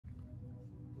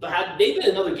But they've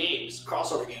been in other games,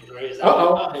 crossover games, right? Is that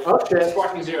Oh, shit.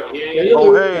 Sparking Zero. Yeah.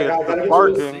 Oh, hey, it's the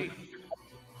sparking.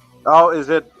 Oh, is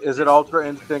it Ultra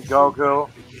Instinct Goku?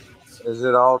 Is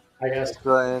it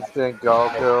Ultra Instinct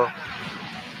Goku?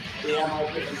 Yeah, I'm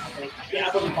Ultra Instinct. Yeah,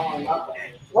 I wasn't following up.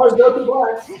 Oh, it's Goku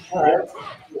Black. All right.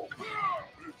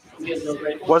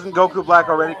 Wasn't Goku Black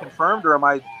already confirmed, or am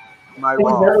I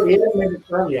wrong? He hasn't been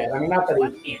confirmed yet. I mean, not that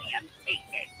he.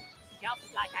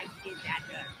 Just like I did that.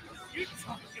 You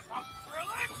talking about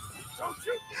thrilling? Don't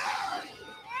you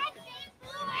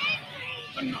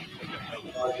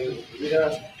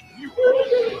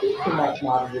Too much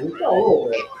modern. He's got a little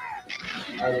bit.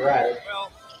 All right.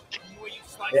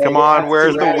 Come on,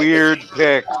 where's the weird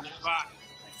pick?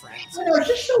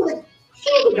 Just show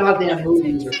the goddamn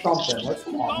movies or something. Let's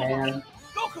come on, man.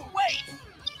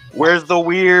 Where's the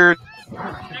weird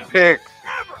pick?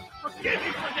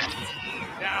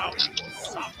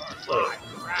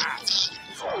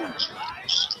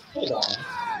 Hold on.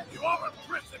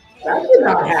 That did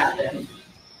not happen.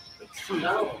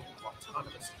 No.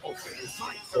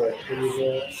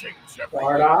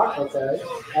 Start off, okay.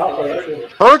 Oh,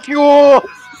 Hercule!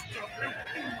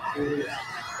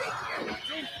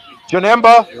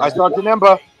 Janemba. I saw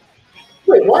Janemba.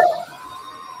 Wait, what?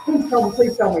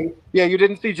 Please tell me. Yeah, you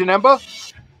didn't see Janemba?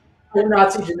 I did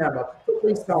not see Janemba.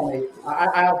 Please tell me.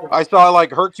 I saw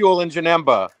like Hercule and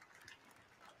Janemba.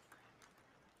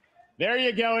 There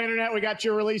you go, Internet. We got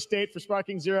your release date for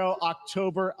Sparking Zero,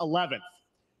 October 11th.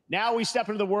 Now we step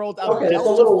into the world of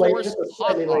Delta Force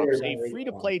Hot Ops, a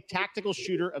free-to-play tactical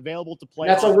shooter available to play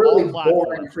on all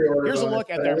platforms. Here's a look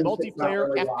at their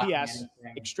multiplayer FPS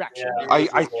Extraction.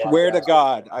 I swear to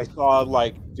God, I saw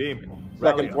like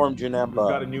second form Janemba. We've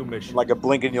got a new mission. Like a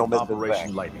blink and you'll miss the Operation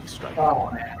thing. Lightning Strike.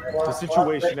 Oh, man. The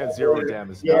situation at Zero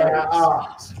Dam is the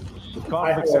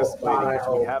conflict escalating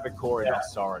between Havoc Core and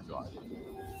Sargon.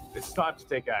 It's time to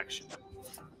take action.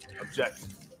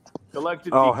 Objective.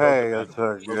 Oh, hey, it's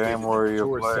a game where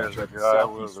you play as a guy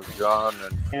with a gun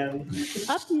and...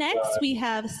 Up next, we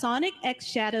have Sonic X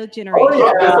Shadow Generation.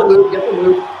 Oh, yeah, get the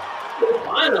loot.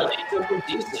 Finally, something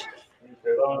decent.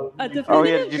 Oh,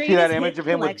 yeah, did you see that image of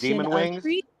him with demon wings?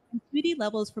 3D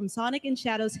levels from Sonic and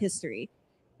Shadow's history.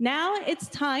 Now it's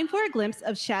time for a glimpse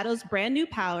of Shadow's brand new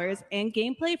powers and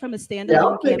gameplay from a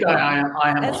standalone campaign,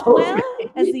 as well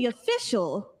as the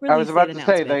official release I was about to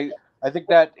say, announcement. I think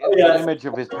that image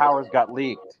of his powers got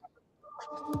leaked.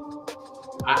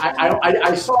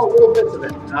 I saw little bits of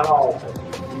it, not all of it.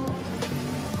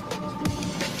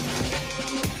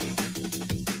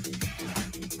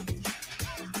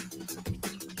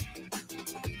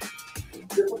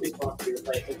 This would be fun for you to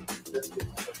play.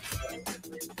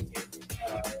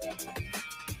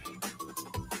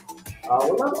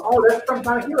 Oh, that's from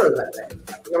My Heroes, I think.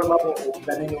 I forgot about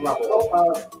that name level.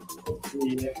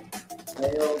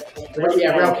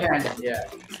 Yeah, Rail Canyon, yeah.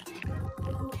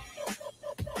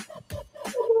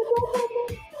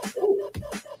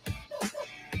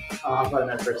 I thought I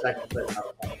meant for a second, but no.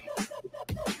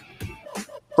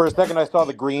 For a second, I saw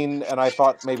the green, and I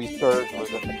thought maybe Surge was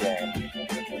in the game.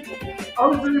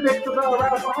 Oh, it's the remake of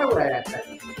Radical Highway, I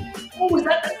think. Oh, is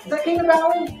that King of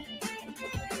Valley?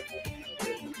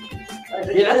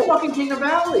 Yeah, that's fucking King of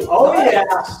Valley. Oh, yeah.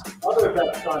 Other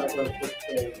best Sonic was this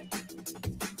game.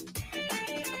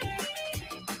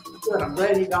 Good, I'm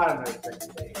glad he got him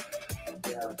there.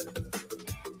 Yeah.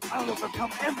 I'll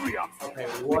overcome every obstacle. Okay,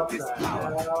 what the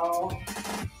hell?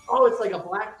 Oh, it's like a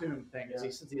Black Doom thing,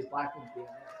 since he's Black Doom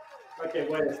DNA. Okay,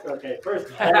 wait, okay. First,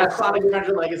 Sonic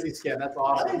Adventure Legacy skin. That's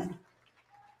awesome.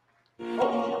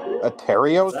 A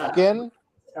Terrio skin?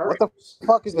 What the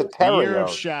fuck is a Terrio? Year of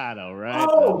Shadow, right?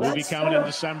 Oh, movie coming in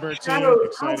December too.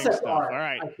 Exciting stuff. All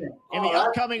right. In the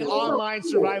upcoming online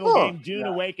survival game Dune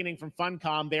Awakening from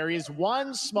Funcom, there is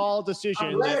one small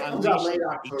decision that unleashed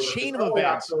a chain of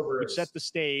events which set the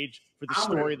stage for the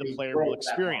story the player will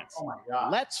experience.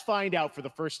 Let's find out for the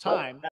first time